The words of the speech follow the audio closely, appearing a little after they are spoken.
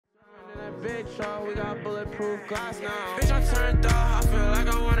big truck, we got bulletproof glass now. Bitch, I turned up, I feel like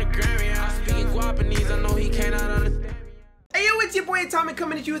I want a Grammy. I'm speaking Guapanese, I know he cannot understand me. Hey yo, it's your boy Atomyc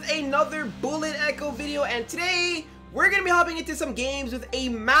coming at you with another Bullet Echo video, and today we're going to be hopping into some games with a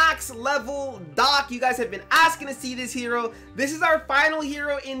max level Doc. You guys have been asking to see this hero. This is our final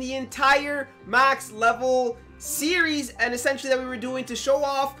hero in the entire max level series, and essentially that we were doing to show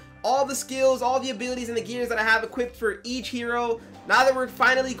off all the skills, all the abilities, and the gears that I have equipped for each hero. Now that we're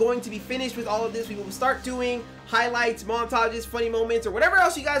finally going to be finished with all of this, we will start doing highlights, montages, funny moments, or whatever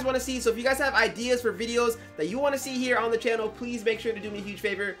else you guys want to see. So if you guys have ideas for videos that you want to see here on the channel, please make sure to do me a huge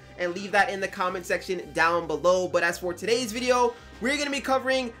favor and leave that in the comment section down below. But as for today's video, we're going to be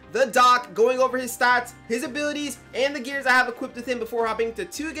covering the Doc, going over his stats, his abilities, and the gears I have equipped with him before hopping to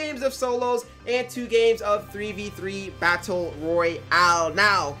 2 games of solos and 2 games of 3v3 Battle Royale.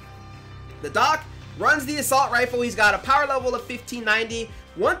 Now, the Doc runs the assault rifle. He's got a power level of 1590,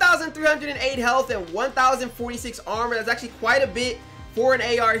 1308 health, and 1046 armor. That's actually quite a bit for an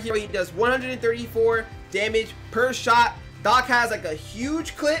AR hero. He does 134 damage per shot. Doc has like a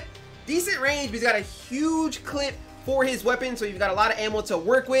huge clip, decent range, but he's got a huge clip for his weapon, so you've got a lot of ammo to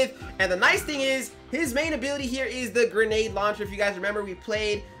work with. And the nice thing is, his main ability here is the grenade launcher. If you guys remember, we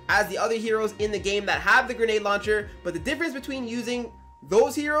played as the other heroes in the game that have the grenade launcher, but the difference between using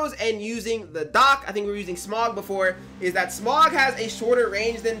those heroes and using the Doc, I think we were using Smog before, is that Smog has a shorter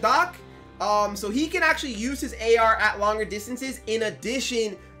range than Doc. So he can actually use his AR at longer distances in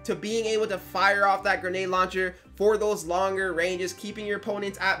addition to being able to fire off that grenade launcher for those longer ranges, keeping your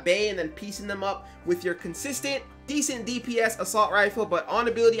opponents at bay and then piecing them up with your consistent, decent DPS assault rifle. But on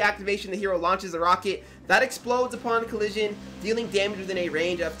ability activation, the hero launches a rocket that explodes upon collision, dealing damage within a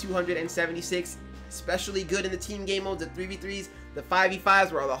range of 276. Especially good in the team game modes, the 3v3s, the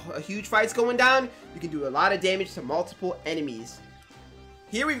 5v5s, where all the huge fights going down. You can do a lot of damage to multiple enemies.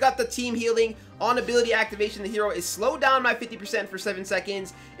 Here we've got the team healing. On ability activation, the hero is slowed down by 50% for 7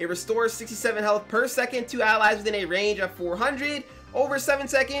 seconds. It restores 67 health per second to allies within a range of 400 over 7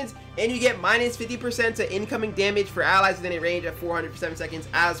 seconds, and you get minus 50% to incoming damage for allies within a range of 400 for 7 seconds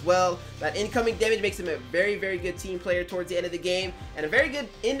as well. That incoming damage makes him a very, very good team player towards the end of the game, and a very good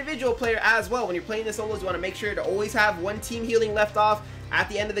individual player as well. When you're playing the solos, you want to make sure to always have one team healing left off at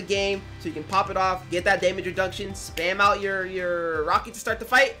the end of the game, so you can pop it off, get that damage reduction, spam out your rocket to start the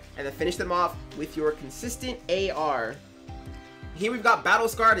fight, and then finish them off with your consistent AR. Here we've got Battle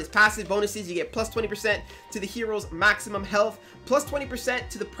Scarred. His passive bonuses, you get plus 20% to the hero's maximum health, plus 20%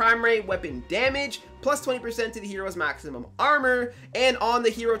 to the primary weapon damage, plus 20% to the hero's maximum armor, and on the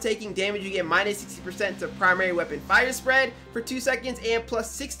hero taking damage, you get minus 60% to primary weapon fire spread for 2 seconds, and plus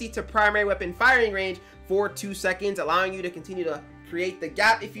 60 to primary weapon firing range for 2 seconds, allowing you to continue to create the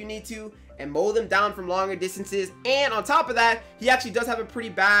gap if you need to and mow them down from longer distances. And on top of that, he actually does have a pretty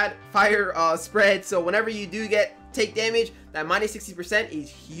bad fire spread, so whenever you do take damage, that minus 60% is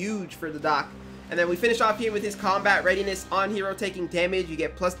huge for the Doc. And then we finish off here with his combat readiness. On hero taking damage, you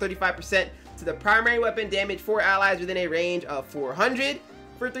get plus 35% to the primary weapon damage for allies within a range of 400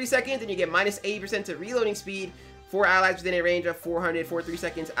 for 3 seconds, and you get minus 80% to reloading speed for allies within a range of 400 for 3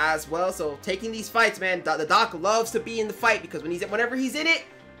 seconds as well. So taking these fights, man, the Doc loves to be in the fight, because whenever he's in it,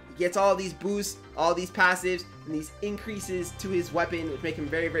 he gets all these boosts, all these passives, and these increases to his weapon, which make him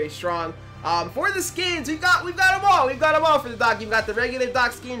very, very strong. For the skins, we've got them all. We've got them all for the Doc. You've got the regular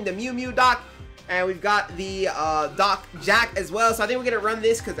Doc skin, the Mew Mew Doc, and we've got the Doc Jack as well. So I think we're gonna run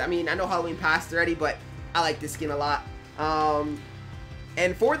this because I know Halloween passed already, but I like this skin a lot.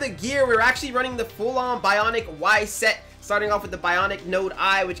 And for the gear, we're actually running the full-on Bionic Y set, starting off with the Bionic Node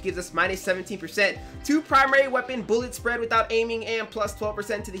I, which gives us minus 17% to primary weapon bullet spread without aiming, and plus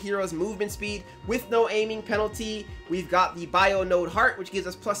 12% to the hero's movement speed with no aiming penalty. We've got the Bio Node Heart, which gives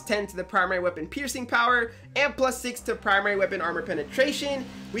us plus 10 to the primary weapon piercing power, and plus 6 to primary weapon armor penetration.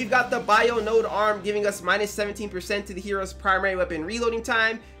 We've got the Bio Node Arm, giving us minus 17% to the hero's primary weapon reloading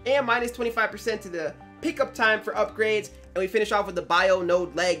time, and minus 25% to the pickup time for upgrades. And we finish off with the Bio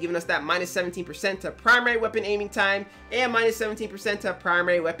Node Leg, giving us that minus 17% to primary weapon aiming time and minus 17% to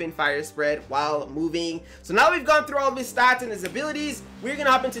primary weapon fire spread while moving. So now we've gone through all of his stats and his abilities, we're gonna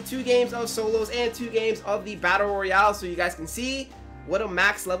hop into 2 games of solos and 2 games of the Battle Royale, so you guys can see what a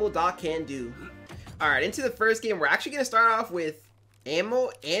max level Doc can do. Alright, into the first game, we're actually gonna start off with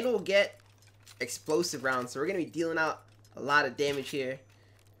ammo, and we'll get explosive rounds. So we're gonna be dealing out a lot of damage here,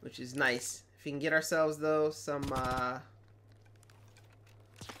 which is nice. If we can get ourselves though some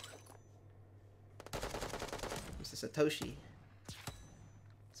Mr. Satoshi,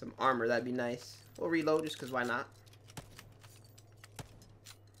 some armor, that'd be nice. We'll reload just because why not.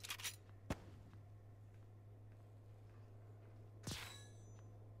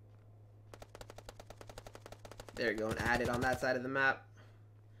 There we go, and add it on that side of the map.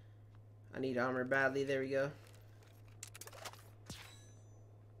 I need armor badly. There we go.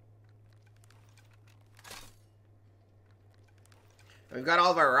 And we've got all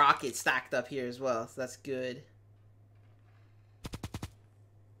of our rockets stacked up here as well, so that's good.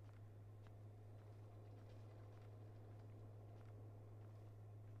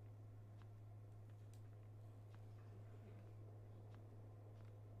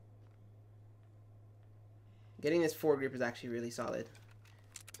 Getting this foregrip is actually really solid.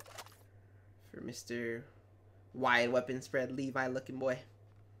 For Mr. Wide Weapon Spread Levi looking boy.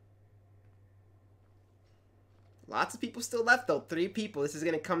 Lots of people still left though. 3 people. This is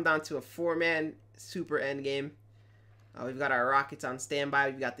going to come down to a 4-man super end game. We've got our rockets on standby.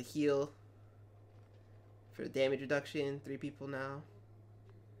 We've got the heal for the damage reduction. 3 people now.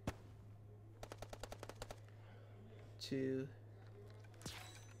 2. I'm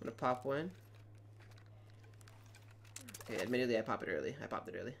going to pop 1. Okay, admittedly, I popped it early.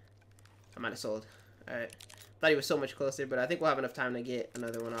 I might have sold. Alright. Thought he was so much closer, but I think we'll have enough time to get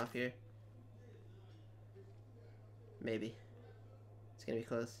another one off here. Maybe. It's gonna be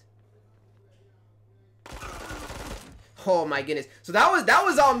close. Oh my goodness. So that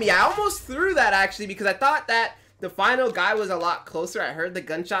was on me. I almost threw that actually because I thought that the final guy was a lot closer. I heard the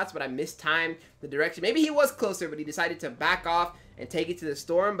gunshots, but I mistimed the direction. Maybe he was closer, but he decided to back off and take it to the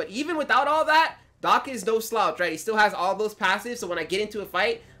storm. But even without all that, Doc is no slouch, right? He still has all those passives, so when I get into a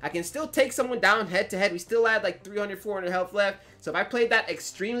fight, I can still take someone down head to head. We still had like 300, 400 health left. So if I played that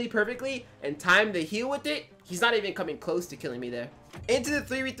extremely perfectly and timed the heal with it, he's not even coming close to killing me there. Into the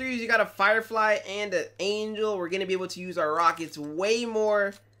 3v3s, you got a Firefly and an Angel. We're going to be able to use our rockets way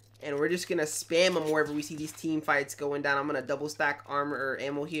more, and we're just going to spam them wherever we see these team fights going down. I'm going to double stack armor or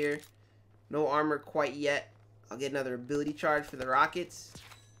ammo here. No armor quite yet. I'll get another ability charge for the rockets.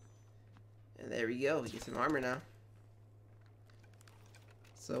 And there we go. We get some armor now.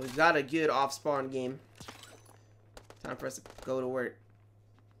 So we've got a good off-spawn game. Time for us to go to work.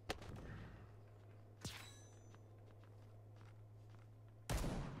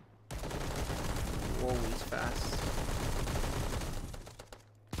 Whoa, he's fast.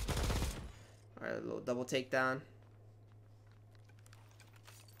 Alright, a little double takedown.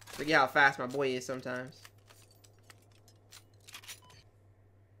 Forget how fast my boy is sometimes.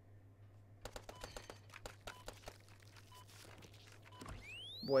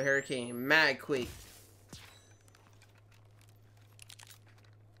 Boy, Hurricane, mad quick.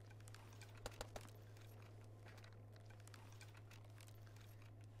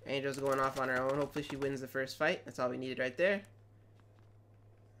 Angel's going off on her own. Hopefully she wins the first fight. That's all we needed right there.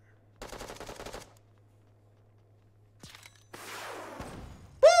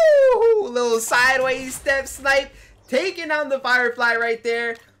 Woo! Little sideways step snipe. Taking down the Firefly right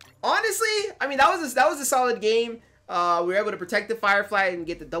there. Honestly, I mean, that was a solid game. We were able to protect the Firefly and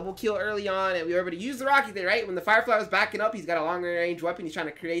get the double kill early on, and we were able to use the rocket there, right? When the Firefly was backing up, he's got a longer range weapon. He's trying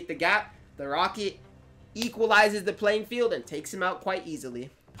to create the gap. The rocket equalizes the playing field and takes him out quite easily.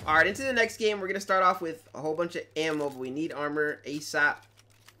 All right, into the next game, we're going to start off with a whole bunch of ammo, but we need armor ASAP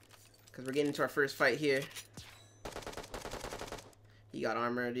because we're getting into our first fight here. He got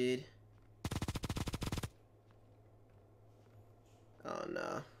armor, dude. Oh,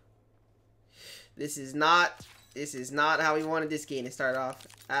 no. This is not how we wanted this game to start off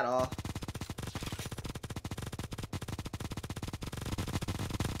at all.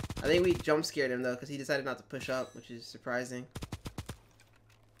 I think we jump scared him though because he decided not to push up, which is surprising.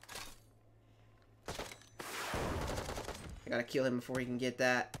 I gotta kill him before he can get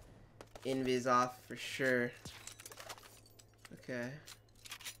that invis off for sure. Okay.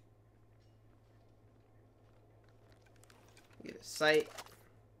 Get a sight.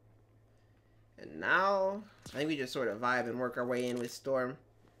 And now, I think we just sort of vibe and work our way in with Storm.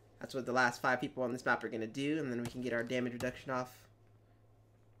 That's what the last 5 people on this map are going to do, and then we can get our damage reduction off.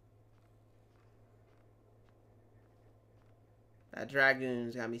 That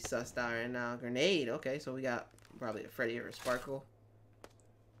Dragoon's got me sussed out right now. Grenade, okay, so we got probably a Freddy or a Sparkle.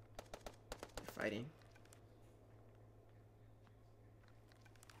 They're fighting.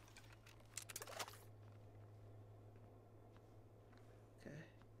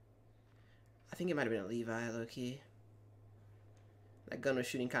 I think it might have been a Levi, low-key. That gun was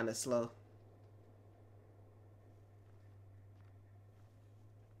shooting kind of slow.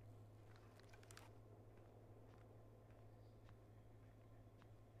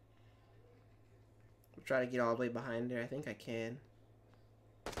 I'll try to get all the way behind her. I think I can.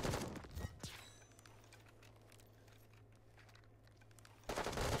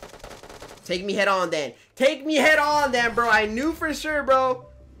 Take me head on then. Take me head on then, bro. I knew for sure, bro.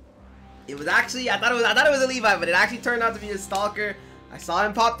 It was actually, I thought it was a Levi, but it actually turned out to be a Stalker. I saw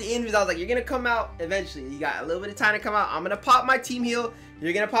him pop the invis. I was like, you're gonna come out eventually. You got a little bit of time to come out. I'm gonna pop my team heal.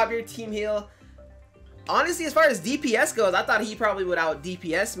 You're gonna pop your team heal. Honestly, as far as DPS goes, I thought he probably would out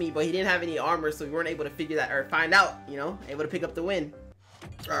DPS me, but he didn't have any armor, so we weren't able to figure that or find out, you know, able to pick up the win.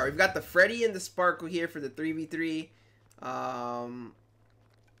 All right, we've got the Freddy and the Sparkle here for the 3v3. I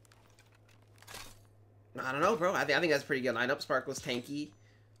don't know, bro. I think that's a pretty good lineup. Sparkle's tanky.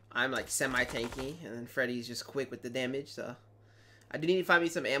 I'm like semi-tanky, and then Freddy's just quick with the damage, so. I do need to find me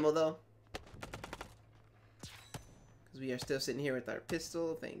some ammo, though. Because we are still sitting here with our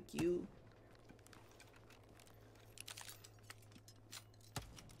pistol. Thank you.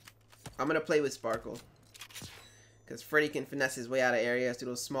 I'm going to play with Sparkle. Because Freddy can finesse his way out of areas through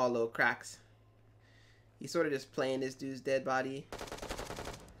those small little cracks. He's sort of just playing this dude's dead body.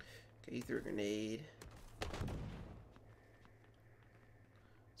 Okay, he threw a grenade.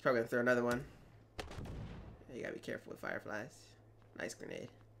 He's probably going to throw another one. You got to be careful with fireflies. Nice grenade.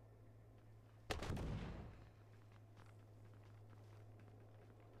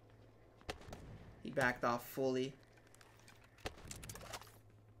 He backed off fully.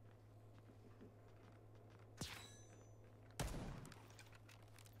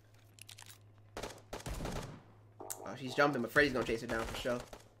 Oh, she's jumping, but Freddy's gonna chase her down for sure.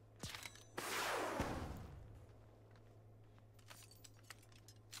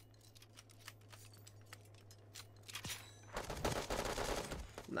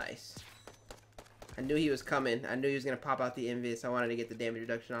 Nice. I knew he was coming. I knew he was gonna pop out the invis. I wanted to get the damage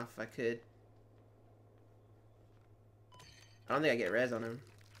reduction off if I could. I don't think I get res on him.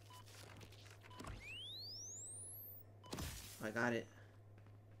 I got it.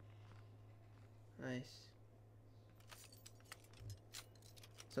 Nice.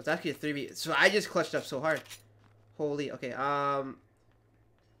 So it's actually a 3v. So I just clutched up so hard. Holy. Okay.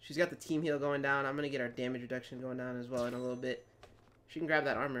 She's got the team heal going down. I'm gonna get our damage reduction going down as well in a little bit. She can grab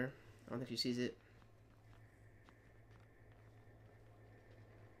that armor. I don't think she sees it.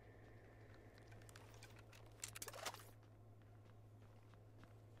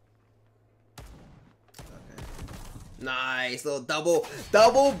 Okay. Nice little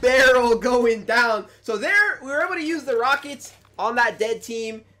double barrel going down. So there, we were able to use the rockets on that dead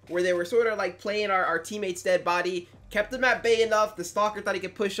team where they were sort of like playing our teammate's dead body. Kept them at bay enough. The Stalker thought he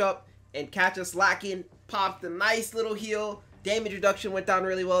could push up and catch us lacking. Popped a nice little heal. Damage reduction went down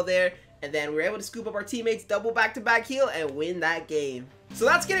really well there. And then we were able to scoop up our teammates, double back-to-back heal, and win that game. So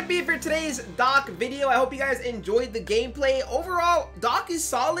that's going to be it for today's Doc video. I hope you guys enjoyed the gameplay. Overall, Doc is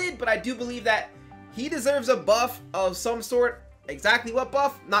solid, but I do believe that he deserves a buff of some sort. Exactly what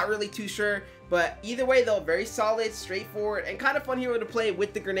buff? Not really too sure. But either way, though, very solid, straightforward, and kind of fun hero to play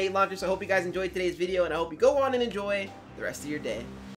with the grenade launcher. So I hope you guys enjoyed today's video, and I hope you go on and enjoy the rest of your day.